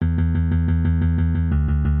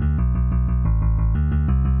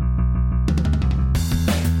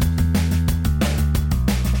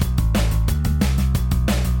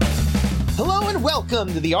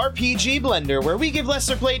welcome to the RPG Blender, where we give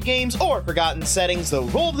lesser played games or forgotten settings the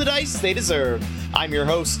roll of the dice they deserve. I'm your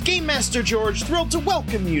host, Game Master George, thrilled to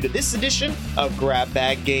welcome you to this edition of Grab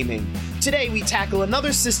Bag Gaming. Today we tackle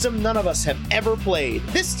another system none of us have ever played,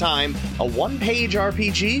 this time a one-page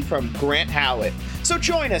RPG from Grant Howitt. So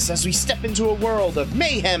join us as we step into a world of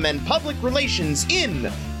mayhem and public relations in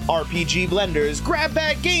RPG Blender's Grab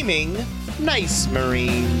Bag Gaming, Nice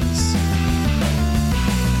Marines.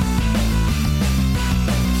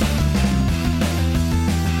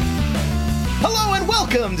 Hello and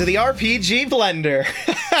welcome to the RPG Blender.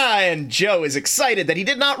 And Joe is excited that he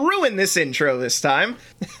did not ruin this intro this time.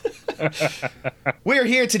 We're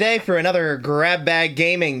here today for another Grab Bag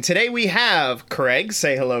Gaming. Today we have Craig.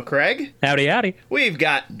 Say hello, Craig. Howdy, howdy. We've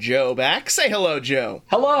got Joe back. Say hello, Joe.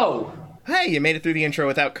 Hello. Hey, you made it through the intro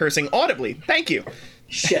without cursing audibly. Thank you.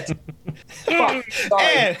 Shit. Fuck.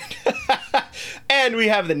 Sorry. And we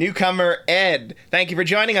have the newcomer, Ed. Thank you for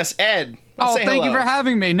joining us, Ed. Thank you for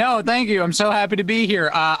having me. No, thank you. I'm so happy to be here.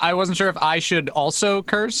 I wasn't sure if I should also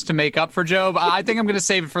curse to make up for Joe, but I think I'm going to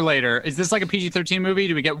save it for later. Is this like a PG-13 movie?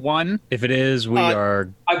 Do we get one? If it is, we are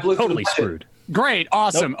totally screwed. Great.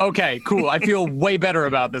 Awesome. Nope. Okay, cool. I feel way better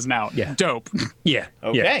about this now. Yeah. Dope. Yeah.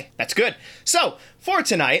 Okay, yeah. That's good. So, for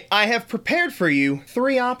tonight, I have prepared for you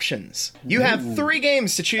 3 options. You have 3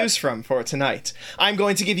 games to choose from for tonight. I'm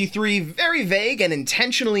going to give you 3 very vague and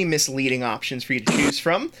intentionally misleading options for you to choose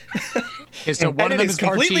from. Okay, so one of them is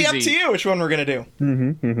completely up to you which one we're going to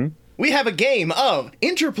do. We have a game of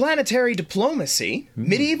interplanetary diplomacy,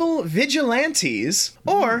 medieval vigilantes,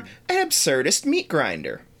 or an absurdist meat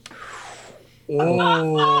grinder.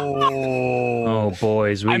 Oh,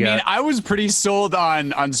 boys. I mean, I was pretty sold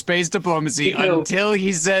on space diplomacy until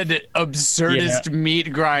he said absurdist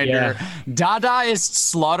meat grinder. Yeah. Dadaist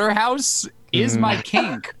slaughterhouse is my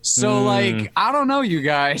kink. So, I don't know, you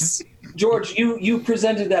guys. George, you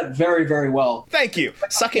presented that very, very well. Thank you.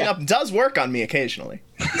 Sucking up does work on me occasionally.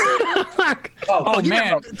 Oh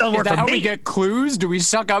man, is that how we get clues? Do we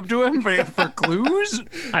suck up to him for clues?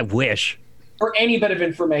 I wish. For any bit of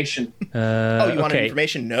information. You wanted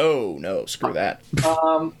information? No, screw that.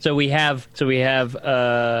 So we have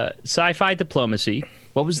sci-fi diplomacy.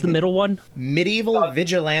 What was the middle one? Medieval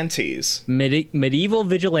vigilantes. Medieval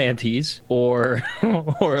vigilantes, or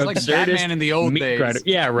it's like absurdist Batman in the old meat days. grinder.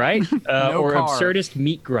 Yeah, right. Or car. absurdist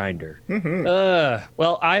meat grinder.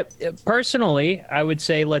 Well, I personally, I would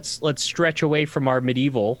say let's stretch away from our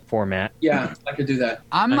medieval format. Yeah, I could do that.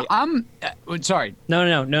 I'm sorry.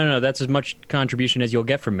 No. That's as much contribution as you'll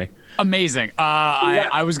get from me. Amazing.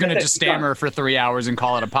 I was gonna just stammer for 3 hours and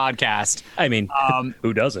call it a podcast. I mean,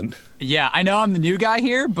 who doesn't? Yeah, I know I'm the new guy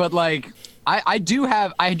here, but I do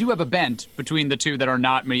have a bent between the two that are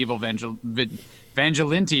not medieval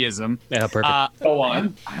vigilantism. Yeah, perfect. Go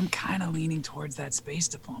on. I'm kind of leaning towards that space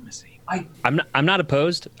diplomacy. I'm not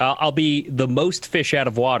opposed. I'll be the most fish out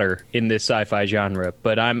of water in this sci-fi genre,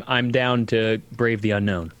 but I'm down to brave the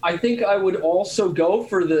unknown. I think I would also go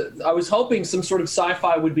for I was hoping some sort of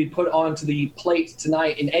sci-fi would be put onto the plate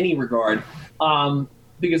tonight in any regard.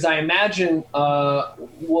 Because I imagine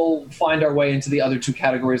we'll find our way into the other 2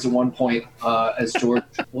 categories at one point, as George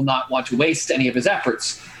will not want to waste any of his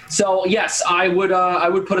efforts. So yes, I would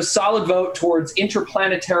put a solid vote towards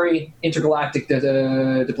interplanetary, intergalactic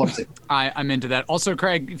diplomacy. I'm into that. Also,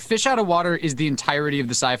 Craig, fish out of water is the entirety of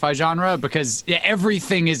the sci-fi genre because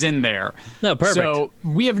everything is in there. No, perfect. So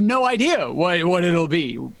we have no idea what it'll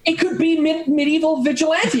be. It could be medieval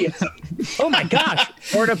vigilante. Oh my gosh!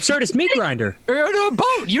 Or an absurdist meat grinder. Or a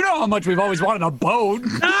boat. You know how much we've always wanted a boat.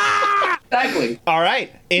 Exactly. All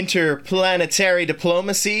right, interplanetary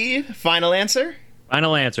diplomacy. Final answer?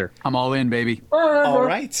 Final answer. I'm all in, baby. All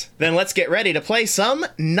right, then let's get ready to play some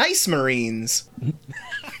Nice Marines.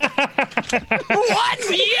 What?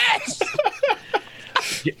 Yes!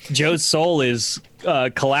 Joe's soul is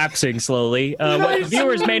collapsing slowly. What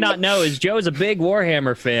viewers may not know is Joe is a big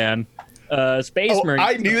Warhammer fan. Space Marine.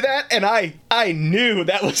 I knew that, and I knew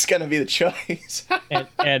that was going to be the choice.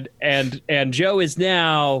 and Joe is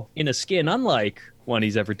now in a skin unlike one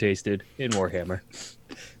he's ever tasted in Warhammer.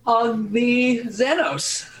 On the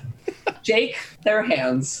Xenos. Jake, their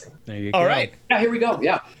hands. There you go. All right. Yeah, here we go.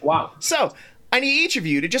 Yeah. Wow. So, I need each of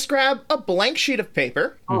you to just grab a blank sheet of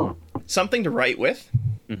paper, something to write with.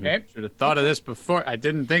 Okay, should have thought of this before. I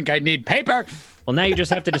didn't think I'd need paper. Well, now you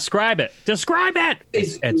just have to describe it. Describe it!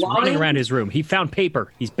 Ed's running around his room. He found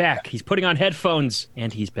paper. He's back. He's putting on headphones,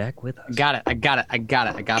 and he's back with us. I got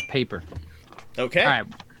paper. Okay. All right.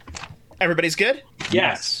 Everybody's good?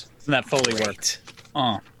 Yes. Doesn't that fully work? Great.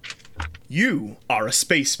 You are a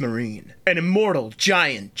space marine, an immortal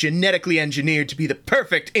giant genetically engineered to be the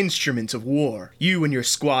perfect instrument of war. You and your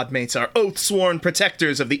squad mates are oath-sworn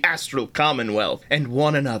protectors of the Astral Commonwealth and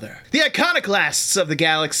one another. The iconoclasts of the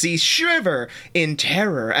galaxy shiver in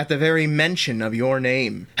terror at the very mention of your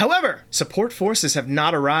name. However, support forces have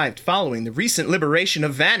not arrived following the recent liberation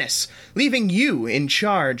of Vanis, leaving you in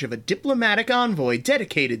charge of a diplomatic envoy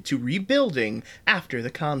dedicated to rebuilding after the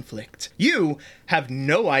conflict. You have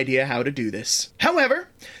no idea how to do this. However,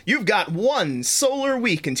 you've got one solar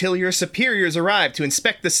week until your superiors arrive to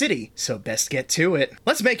inspect the city, so best get to it.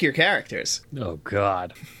 Let's make your characters. Oh,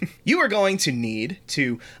 God. You are going to need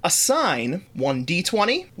to assign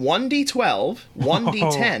 1d20, 1d12,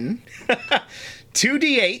 1d10,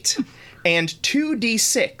 2d8, and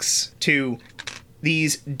 2d6 to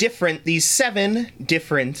these 7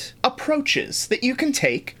 different approaches that you can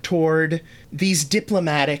take toward these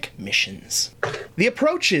diplomatic missions. The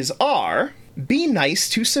approaches are: be nice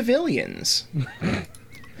to civilians,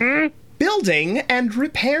 building and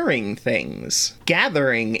repairing things,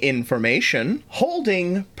 gathering information,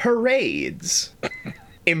 holding parades,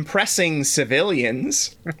 impressing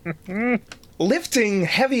civilians, lifting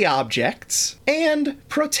heavy objects, and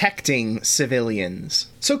protecting civilians.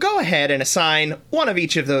 So go ahead and assign one of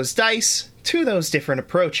each of those dice to those different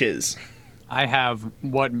approaches. I have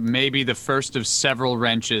what may be the first of several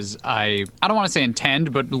wrenches I don't want to say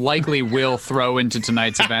intend, but likely will throw into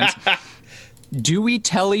tonight's events. Do we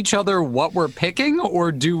tell each other what we're picking,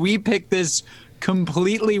 or do we pick this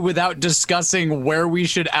completely without discussing where we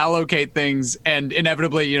should allocate things, and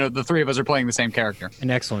inevitably, the three of us are playing the same character? An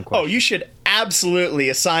excellent question. Oh, you should absolutely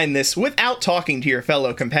assign this without talking to your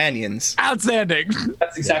fellow companions. Outstanding.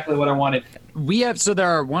 That's exactly what I wanted. So there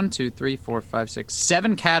are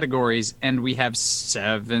 7 categories, and we have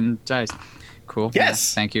 7 dice. Cool.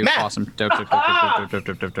 Yes. Thank you. Matt. Awesome. Dope.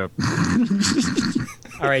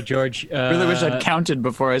 All right, George. Really wish I'd counted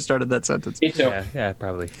before I started that sentence. Me too. Yeah,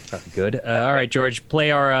 probably good. All right, George,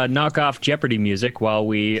 play our knockoff Jeopardy music while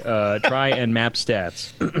we try and map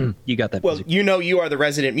stats. You got that Well, music. you are the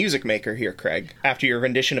resident music maker here, Craig, after your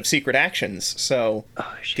rendition of Secret Actions, so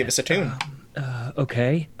give us a tune.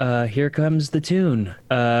 Okay, here comes the tune.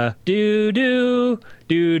 Do do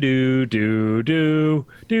do do do do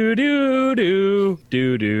do do do do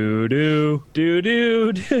do do do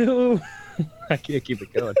do do. I can't keep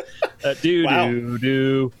it going. Do Wow. do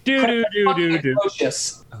do do do do do do.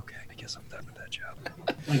 Atrocious. Okay, I guess I'm done with that job.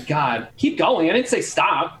 Oh my God. Keep going. I didn't say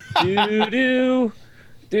stop. Do do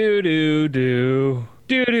do do do.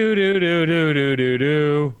 Do do do do do do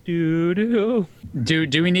do do do.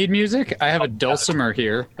 Do we need music? I have a dulcimer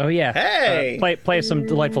here. Oh yeah. Hey! Play some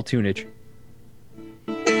delightful tunage.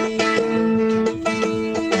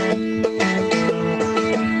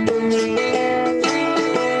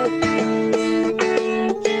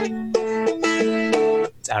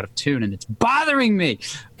 It's out of tune and it's bothering me.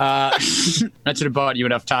 That should have bought you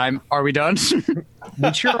enough time. Are we done?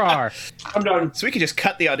 We sure are. I'm done. So we could just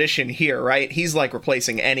cut the audition here, right? He's like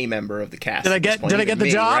replacing any member of the cast. Did I at this get point, the even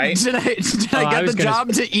me, job? right? Did I I get was the gonna-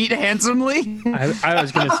 job to eat handsomely? I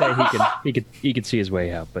was gonna say he could see his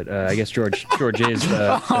way out, but I guess George is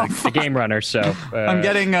the game runner. So I'm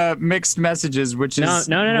getting mixed messages, which is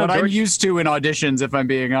No, what I'm George. used to in auditions, if I'm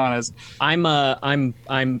being honest. I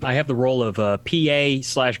have the role of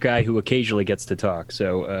PA/guy who occasionally gets to talk.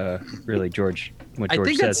 So really, George, what I George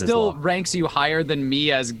think that says is still law. ranks you higher than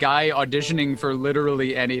me as guy auditioning for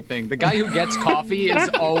literally anything. The guy who gets coffee is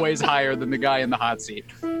always higher than the guy in the hot seat.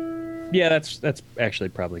 Yeah, that's actually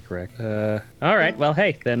probably correct. All right, well,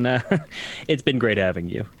 hey, then it's been great having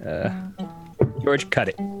you. George, cut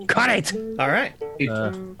it. Cut it! All right.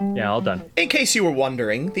 Yeah, all done. In case you were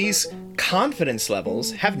wondering, these confidence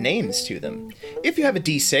levels have names to them. If you have a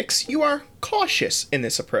D6, you are cautious in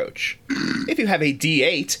this approach. If you have a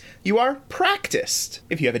D8, you are practiced.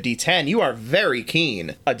 If you have a D10, you are very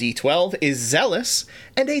keen. A D12 is zealous,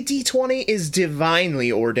 and a D20 is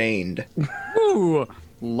divinely ordained. Ooh,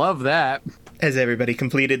 love that. Has everybody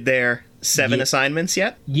completed their 7 assignments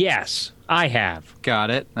yet? Yes, I have.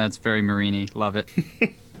 Got it. That's very Marini. Love it.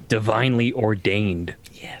 Divinely ordained.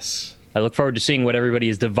 Yes. I look forward to seeing what everybody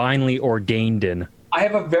is divinely ordained in. I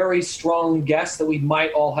have a very strong guess that we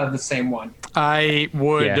might all have the same one. I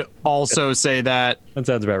would Yeah. also say that That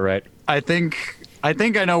sounds about right. I think I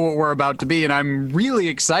know what we're about to be, and I'm really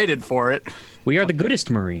excited for it. We are the goodest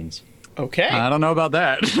Marines. Okay. I don't know about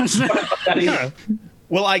that. That is-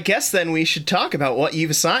 Well, I guess then we should talk about what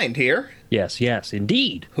you've assigned here. Yes,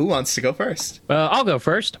 indeed. Who wants to go first? I'll go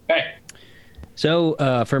first. Okay.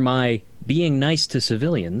 So, for my being nice to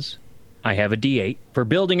civilians, I have a D8. For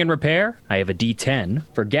building and repair, I have a D10.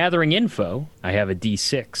 For gathering info, I have a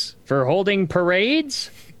D6. For holding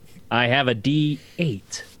parades, I have a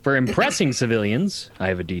D8. For impressing civilians, I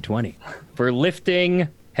have a D20. For lifting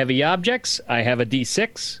heavy objects, I have a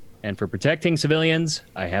D6. And for protecting civilians,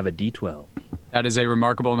 I have a D12. That is a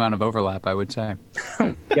remarkable amount of overlap, I would say.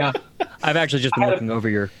 Yeah. I've actually just been looking over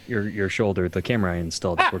your shoulder. The camera I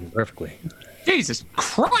installed is working perfectly. Jesus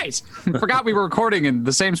Christ! Forgot we were recording in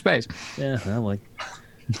the same space. Yeah, well, like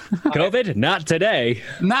COVID, not today.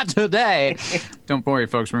 Not today. Don't worry,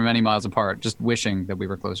 folks. We're many miles apart. Just wishing that we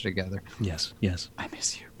were closer together. Yes. I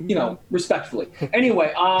miss you. You know, respectfully.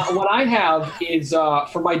 Anyway, what I have is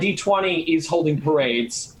for my D20 is holding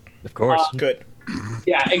parades. Of course. Good.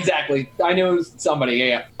 Yeah, exactly. I knew somebody.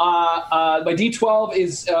 Yeah. My D12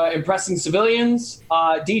 is impressing civilians.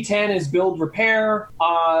 D10 is build repair.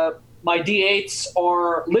 My D8s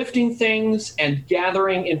are lifting things and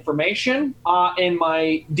gathering information. And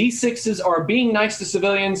my D6s are being nice to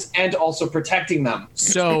civilians and also protecting them.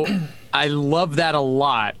 So I love that a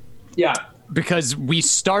lot. Yeah. Because we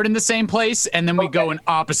start in the same place and then we go in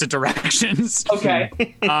opposite directions.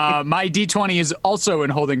 Okay. My D20 is also in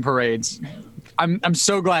holding parades. I'm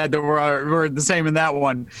so glad that we're the same in that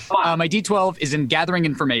one. My D12 is in gathering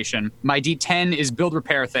information. My D10 is build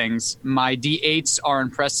repair things. My D8s are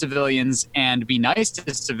impress civilians and be nice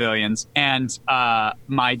to civilians. And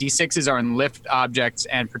my D6s are in lift objects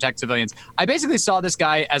and protect civilians. I basically saw this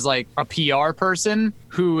guy as like a PR person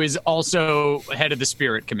who is also head of the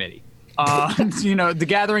spirit committee. You know, the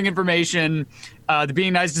gathering information, the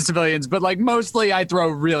being nice to civilians, but like mostly I throw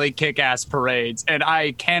really kick-ass parades and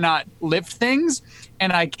I cannot lift things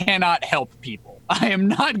and I cannot help people. I am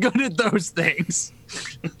not good at those things.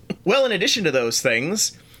 Well, in addition to those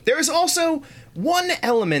things, there is also one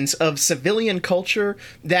element of civilian culture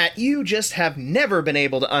that you just have never been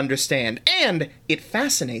able to understand, and it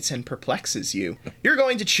fascinates and perplexes you. You're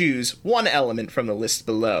going to choose one element from the list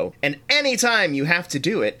below, and anytime you have to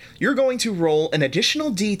do it, you're going to roll an additional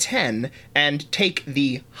d10 and take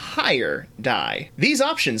the higher die. These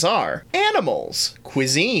options are animals,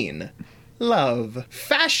 cuisine, love,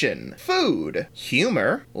 fashion, food,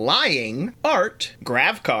 humor, lying, art,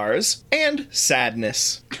 grav cars, and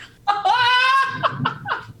sadness.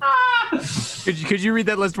 Could you read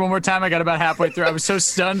that list one more time? I got about halfway through. I was so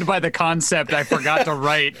stunned by the concept, I forgot to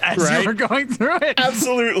write as you were going through it.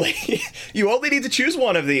 Absolutely. You only need to choose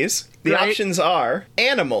one of these. The Right. options are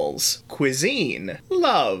animals, cuisine,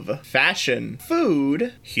 love, fashion,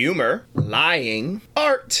 food, humor, lying,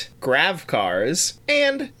 art, grav cars,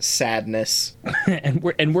 and sadness. and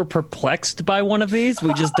we're perplexed by one of these.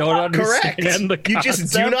 We just don't understand Correct. the You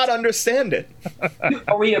just do concept. not understand it.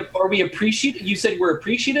 Are we appreciative? You said we're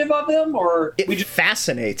appreciative of them, or It we just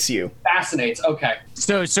fascinates you. fascinates? Okay.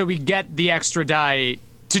 So we get the extra die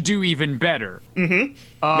to do even better. Maybe.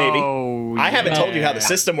 Oh, I haven't told you how yeah. the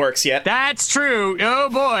system works yet. That's true. Oh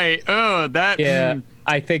boy. Oh, that. Yeah,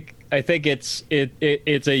 I think it's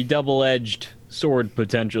a double-edged sword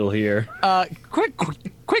potential here.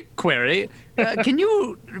 Quick query. Can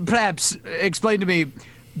you perhaps explain to me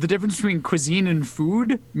the difference between cuisine and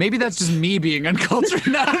food? Maybe that's just me being uncultured.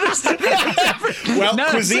 Well, No,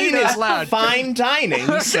 cuisine say that is loud. fine dining,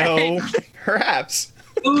 so perhaps.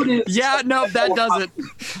 Food is Yeah, no, that doesn't.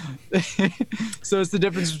 So it's the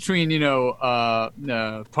difference between,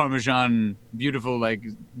 Parmesan, beautiful like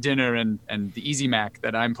dinner and the Easy Mac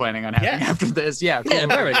that I'm planning on having Yeah. after this. Yeah, cool. Yeah,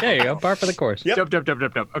 perfect. There you go. Par for the course. Yep. Dope.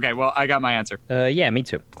 Okay, well, I got my answer. Yeah, me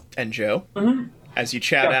too. And Joe, as you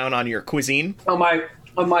chow down on your cuisine, on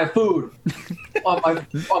my food. on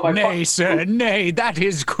my Nay, sir, nay, that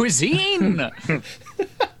is cuisine.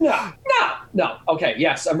 No. Okay,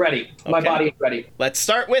 yes, I'm ready. My Okay. body is ready. let's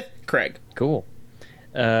start with Craig. Cool.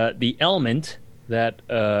 The element that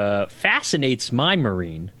fascinates my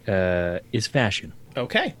marine is fashion.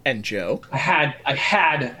 Okay. And Joe. I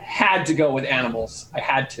had to go with animals. I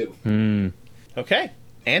had to. Okay.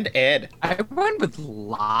 And Ed. I went with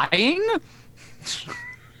lying.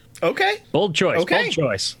 Okay. Bold choice. Okay. Bold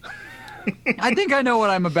choice. I think I know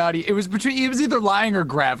what I'm about. It was either lying or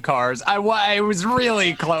grav cars. I was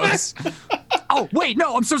really close. Oh wait,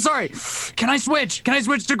 no, I'm so sorry. Can I switch? Can I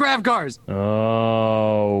switch to grav cars?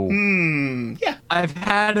 Oh. Yeah. I've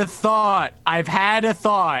had a thought.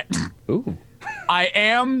 Ooh. I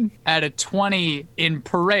am at a 20 in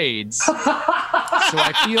parades. So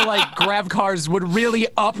I feel like grav cars would really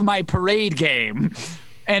up my parade game.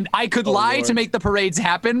 And I could lie Lord. to make the parades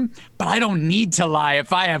happen, but I don't need to lie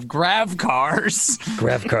if I have grav cars.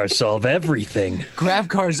 Grav cars solve everything. Grav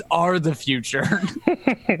cars are the future.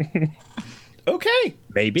 Okay.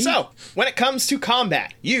 Maybe. So, when it comes to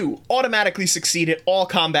combat, you automatically succeed at all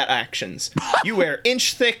combat actions. You wear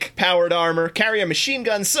inch-thick powered armor, carry a machine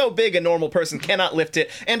gun so big a normal person cannot lift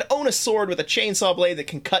it, and own a sword with a chainsaw blade that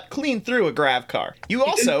can cut clean through a grav car. You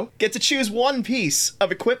also get to choose one piece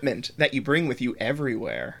of equipment that you bring with you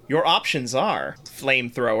everywhere. Your options are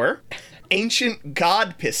flamethrower, ancient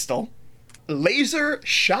god pistol, laser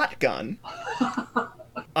shotgun,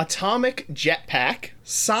 atomic jetpack,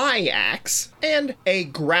 psi axe, and a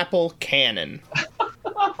grapple cannon.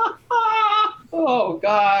 Oh,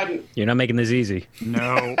 God. You're not making this easy.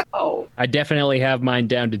 No. Oh, I definitely have mine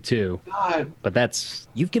down to 2. God. But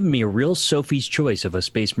you've given me a real Sophie's choice of a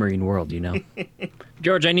Space Marine world, you know?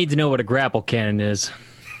 George, I need to know what a grapple cannon is.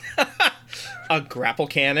 A grapple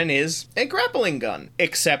cannon is a grappling gun,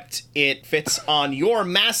 except it fits on your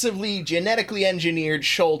massively genetically engineered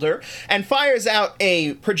shoulder and fires out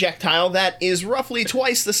a projectile that is roughly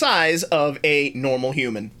twice the size of a normal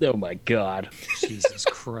human. Oh my god. Jesus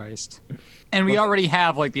Christ. And we already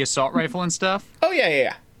have, like, the assault rifle and stuff. Oh,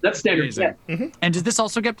 yeah. That's standard. Amazing. Yeah. And does this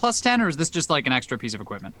also get plus 10, or is this just, like, an extra piece of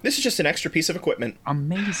equipment? This is just an extra piece of equipment.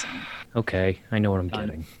 Amazing. Okay, I know what I'm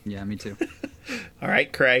getting. Yeah, me too. All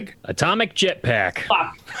right, Craig. Atomic jetpack.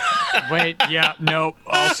 Wait, yeah, no,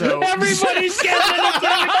 also. Everybody's getting an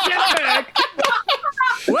atomic jetpack!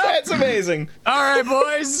 That's amazing. All right,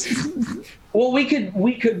 boys. Well, we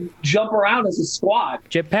could jump around as a squad.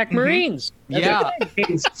 Jetpack Marines. Yeah,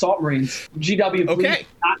 Marines, Salt Marines. GW, please Okay.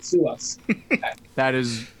 not sue us. that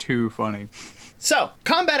is too funny. So,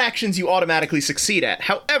 combat actions you automatically succeed at.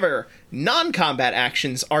 However, non-combat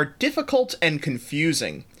actions are difficult and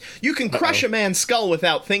confusing. You can crush a man's skull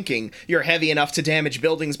without thinking, you're heavy enough to damage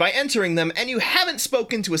buildings by entering them, and you haven't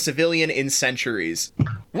spoken to a civilian in centuries.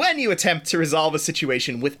 When you attempt to resolve a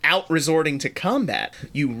situation without resorting to combat,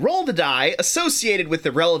 you roll the die associated with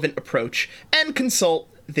the relevant approach and consult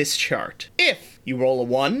this chart. If you roll a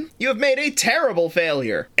 1, you have made a terrible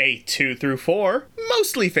failure. A 2 through 4,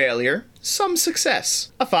 mostly failure, some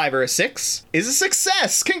success. A 5 or a 6 is a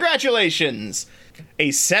success. Congratulations!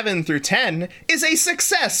 A 7 through 10 is a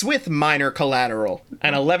success with minor collateral.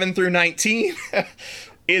 An 11 through 19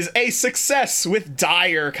 is a success with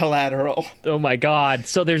dire collateral. Oh my god.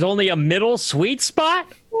 So there's only a middle sweet spot?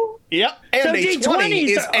 Yep, and So a 20 D20s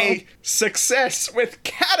is a success with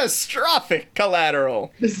catastrophic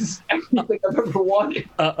collateral. This is everything I've ever wanted.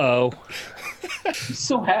 Uh-oh. I'm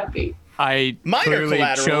so happy. I Minor clearly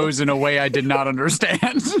collateral. chose in a way I did not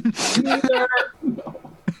understand.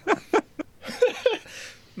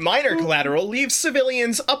 Minor collateral leaves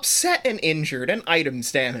civilians upset and injured and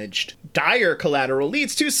items damaged. Dire collateral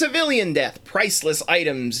leads to civilian death, priceless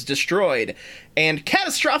items destroyed. And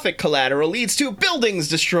catastrophic collateral leads to buildings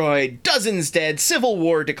destroyed, dozens dead, civil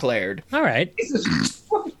war declared. All right.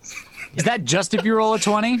 Is that just if you roll a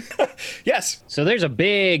 20? Yes, So there's a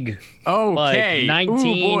big, Okay. like,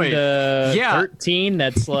 19 Ooh, boy. to Yeah. 13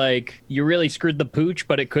 that's like, you really screwed the pooch,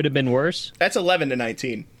 but it could have been worse. that's 11 to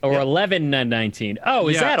 19. Or 11 to 19. Oh,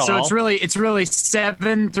 is that all? So it's really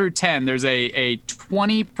 7 through 10. There's a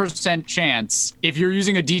 20% chance if you're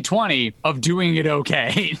using a D20 of doing it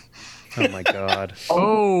okay. Oh my god.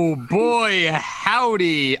 Oh boy,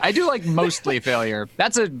 howdy. I do like mostly failure.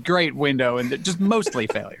 That's a great window, and just mostly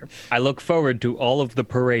failure. I look forward to all of the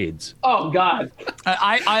parades. Oh, God.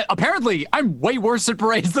 I apparently I'm way worse at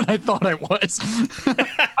parades than I thought I was. I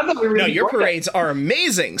thought we were No, gonna your work parades are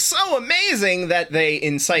amazing. So amazing that they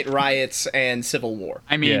incite riots and civil war.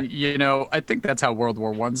 I mean, Yeah. you know, I think that's how World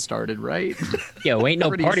War I started, right? Yo, ain't no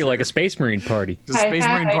Pretty party sure. like a Space Marine party. The Space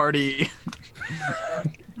Hi, Marine hi. Party.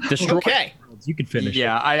 Destroy Okay. worlds. You can finish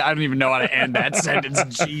Yeah, I don't even know how to end that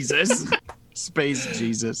sentence. Jesus. Space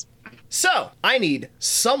Jesus. So, I need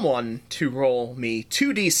someone to roll me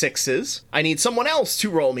 2d6s, I need someone else to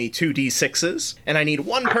roll me 2d6s, and I need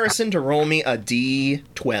one person to roll me a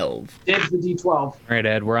d12. Dibs the D12. All right,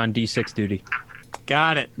 Ed, we're on D6 duty.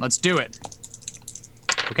 Got it. Let's do it.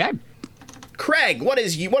 Okay. Craig, what are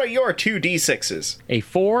your 2d6s? A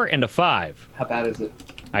 4 and a 5. How bad is it?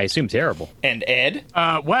 I assume terrible. And Ed?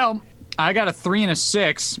 Well, I got a 3 and a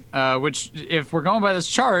 6, which, if we're going by this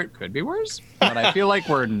chart, could be worse. But I feel like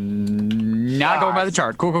we're not going by the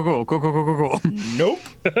chart. Cool. Nope.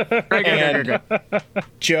 Great. And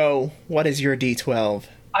Joe, what is your d12?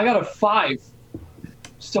 I got a 5.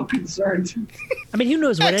 So concerned. I mean, who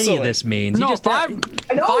knows what any Excellent. of this means? You No, just 5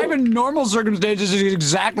 I know. 5 in normal circumstances is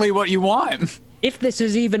exactly what you want. If this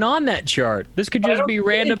is even on that chart, this could I just don't be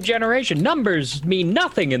random think- generation. Numbers mean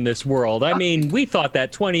nothing in this world. I mean, we thought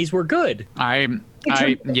that 20s were good.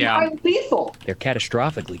 Yeah. Lethal. They're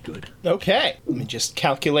catastrophically good. Okay, let me just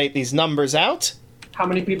calculate these numbers out. How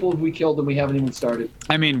many people have we killed and we haven't even started?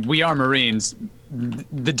 I mean, we are Marines.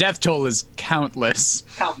 The death toll is countless.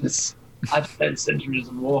 Countless. I've spent centuries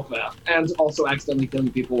of warfare, and also accidentally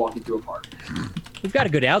killing people walking through a park. We've got a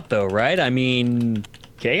good out though, right? I mean,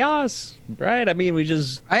 chaos, right? I mean, we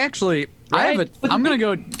just. I actually, I'm gonna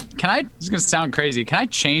go. Can I? This is gonna sound crazy. Can I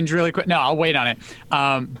change really quick? No, I'll wait on it.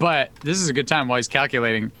 But this is a good time while he's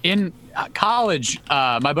calculating. In college,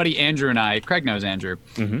 my buddy Andrew and I, Craig knows Andrew,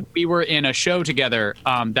 we were in a show together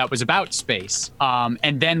that was about space.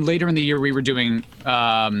 And then later in the year, we were doing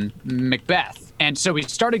Macbeth. And so we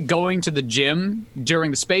started going to the gym during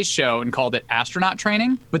the space show and called it astronaut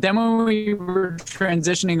training. But then when we were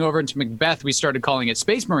transitioning over into Macbeth, we started calling it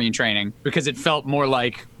Space Marine training because it felt more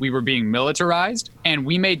like we were being militarized. And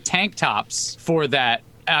we made tank tops for that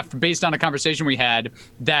based on a conversation we had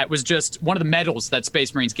that was just one of the medals that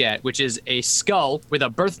Space Marines get, which is a skull with a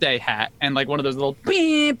birthday hat and like one of those little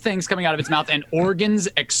beep things coming out of its mouth and organs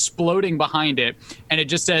exploding behind it. And it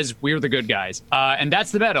just says, we're the good guys. And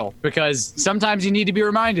that's the medal, because sometimes you need to be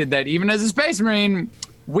reminded that even as a Space Marine,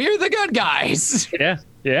 we're the good guys.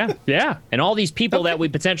 Yeah. And all these people that we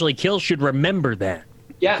potentially kill should remember that.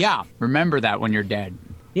 Yeah. Remember that when you're dead.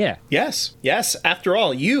 Yeah. Yes. After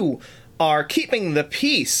all, you are keeping the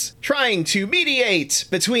peace, trying to mediate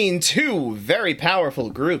between two very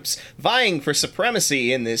powerful groups vying for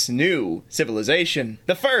supremacy in this new civilization.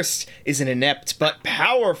 The first is an inept but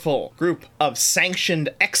powerful group of sanctioned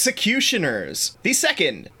executioners. The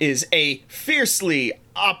second is a fiercely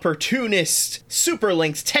opportunist,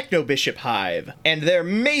 super-linked techno-bishop hive, and their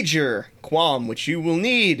major qualm, which you will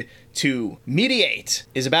need to mediate,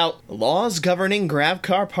 is about laws governing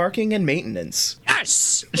Gravcar parking and maintenance.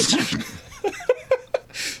 Yes!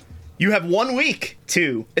 You have 1 week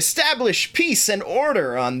to establish peace and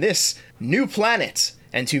order on this new planet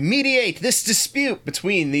and to mediate this dispute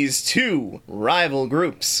between these two rival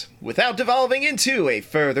groups without devolving into a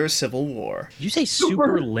further civil war. Did you say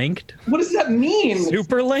super linked? What does that mean?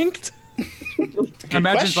 Super linked?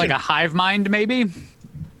 Imagine it's like a hive mind, maybe?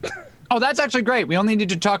 Oh, that's actually great. We only need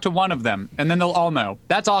to talk to one of them, and then they'll all know.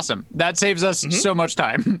 That's awesome. That saves us so much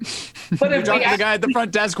time. But We're if talking to the guy at the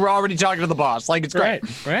front desk, we're already talking to the boss. Like, it's great.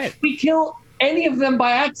 Right. If we kill any of them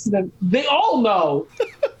by accident, they all know.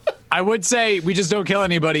 I would say we just don't kill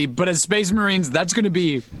anybody, but as Space Marines, that's going to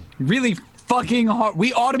be really fucking hard.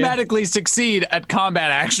 We automatically succeed at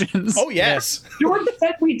combat actions. Oh, yes. George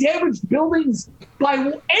said we damaged buildings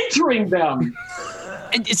by entering them.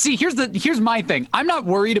 And see, here's my thing. I'm not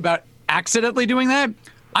worried about accidentally doing that.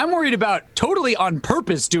 I'm worried about totally on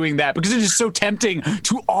purpose doing that because it is so tempting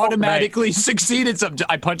to automatically succeed at something.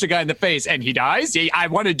 I punch a guy in the face and he dies. Yeah, I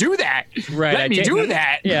want to do that. Right. Let me do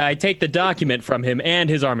that. Yeah, I take the document from him and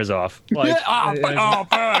his arm is off. Like, oh,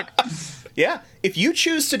 fuck. Yeah, if you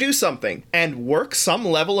choose to do something and work some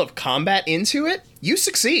level of combat into it, you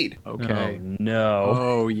succeed. Okay. Oh, no.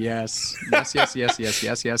 Oh, yes.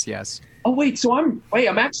 Yes. Oh, wait,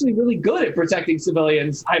 I'm actually really good at protecting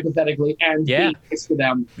civilians, hypothetically, and being nice to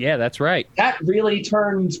them. Yeah, that's right. That really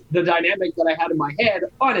turned the dynamic that I had in my head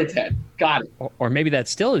on its head. Got it. Or maybe that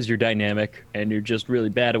still is your dynamic, and you're just really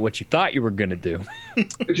bad at what you thought you were going to do.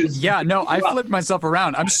 Which is I flipped myself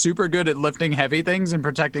around. I'm super good at lifting heavy things and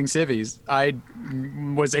protecting civvies. I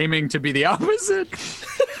was aiming to be the opposite.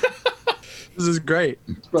 This is great.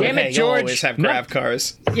 Damn it, Hey, George. you'll always have grav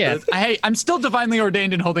cars. Yeah. Hey, I'm still divinely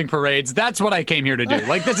ordained in holding parades. That's what I came here to do.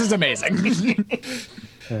 Like, this is amazing.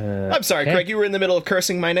 I'm sorry, Craig, you were in the middle of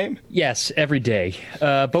cursing my name? Yes, every day.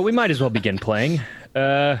 But we might as well begin playing.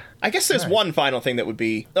 I guess there's one final thing that would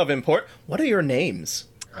be of import. What are your names?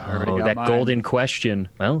 Oh, that golden question.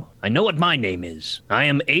 Well, I know what my name is. I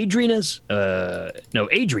am Adrius.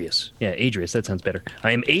 Adrius. Yeah, Adrius. That sounds better.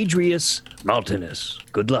 I am Adrius Maltinus.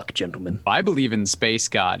 Good luck, gentlemen. I believe in space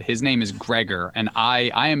god. His name is Gregor, and I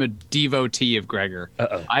am a devotee of Gregor.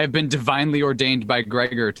 Uh-oh. I have been divinely ordained by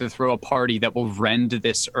Gregor to throw a party that will rend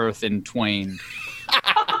this earth in twain.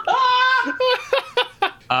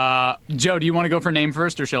 Joe, do you want to go for name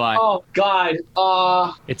first, or shall I? Oh, God.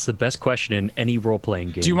 It's the best question in any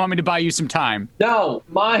role-playing game. Do you want me to buy you some time? No,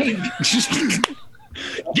 mine.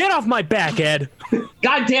 Get off my back, Ed!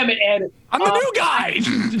 God damn it, Ed. I'm the new guy!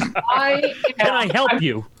 Can I help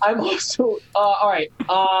you? I'm also, all right.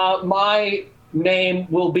 My name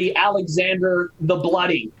will be Alexander the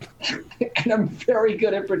Bloody. And I'm very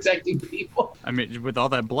good at protecting people. I mean, with all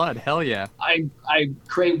that blood, hell yeah. I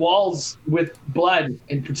create walls with blood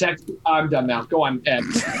and protect. I'm done now. Go on, Ed.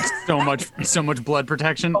 So much blood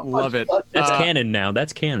protection. Love it. That's canon now.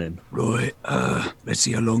 That's canon. Right, let's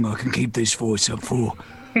see how long I can keep this voice up for.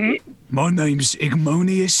 My name's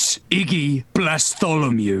Igmonius Iggy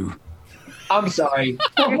Blastholomew. I'm sorry.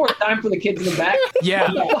 One more time for the kids in the back.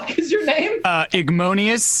 Yeah. What the fuck is your name?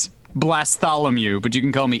 Igmonius Blasttholomew, but you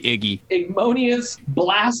can call me Iggy. Igmonius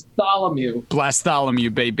Blasttholomew.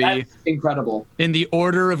 Blasttholomew, baby. That's incredible. In the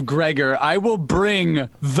order of Gregor, I will bring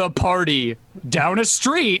the party down a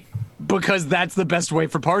street because that's the best way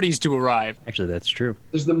for parties to arrive. Actually, that's true.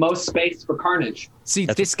 There's the most space for carnage. See,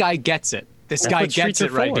 this guy gets it. This That's guy what gets streets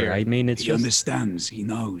it are right for. here. I mean, it's He just... understands. He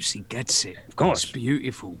knows. He gets it. Of course. It's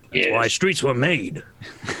beautiful. That's why streets were made.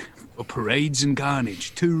 For parades and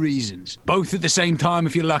carnage. 2 reasons. Both at the same time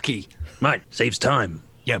if you're lucky. Right, saves time.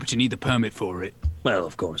 Yeah, but you need the permit for it. Well,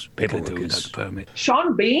 of course, Can't paperwork do it without is... the permit.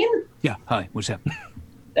 Sean Bean? Yeah, hi, what's up?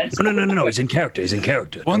 That's No, he's in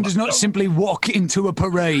character, One does not simply walk into a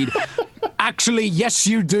parade. Actually, yes,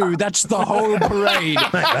 you do. That's the whole parade.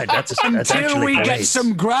 Right, that's Until actually we great. get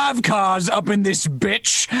some grav cars up in this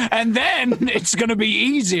bitch, and then it's gonna be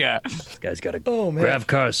easier. This guy's got a grav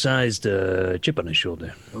car-sized chip on his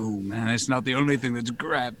shoulder. Oh man, it's not the only thing that's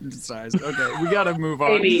grav sized. Okay, we gotta move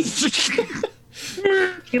on. Baby.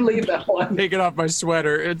 You leave that one. Taking off my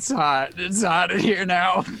sweater. It's hot. It's hot in here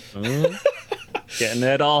now. Getting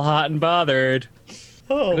it all hot and bothered.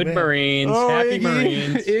 Oh, Good man. Marines. Happy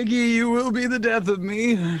Marines. Iggy, you will be the death of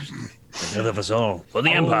me. Death of us all. For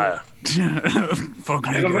the Empire. Fuck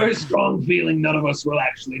I have a very strong feeling none of us will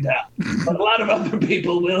actually die. But a lot of other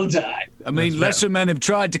people will die. I mean, lesser men have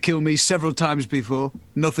tried to kill me several times before.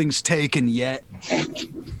 Nothing's taken yet.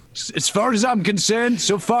 As far as I'm concerned,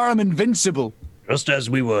 so far I'm invincible. Just as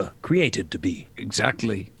we were created to be.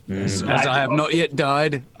 Exactly. As I have not yet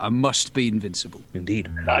died, I must be invincible.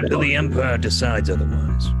 Indeed. Until the Empire decides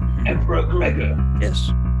otherwise. Emperor Gregor.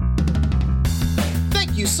 Yes.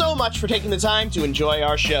 Thank you so much for taking the time to enjoy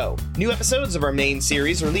our show. New episodes of our main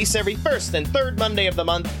series release every first and third Monday of the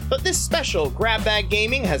month, but this special Grab Bag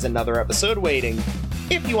Gaming has another episode waiting.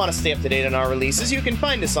 If you want to stay up to date on our releases, you can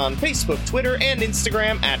find us on Facebook, Twitter, and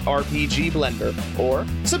Instagram at RPG Blender, or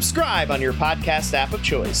subscribe on your podcast app of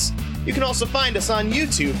choice. You can also find us on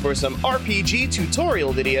YouTube for some RPG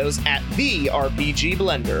tutorial videos at The RPG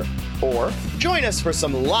Blender, or join us for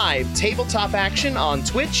some live tabletop action on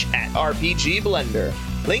Twitch at RPG Blender.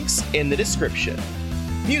 Links in the description.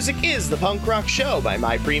 Music is The Punk Rock Show by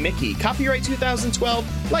MyFreeMickey, copyright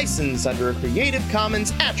 2012, licensed under a Creative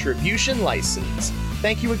Commons Attribution license.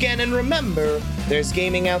 Thank you again, and remember, there's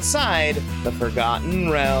gaming outside the Forgotten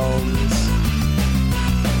Realms.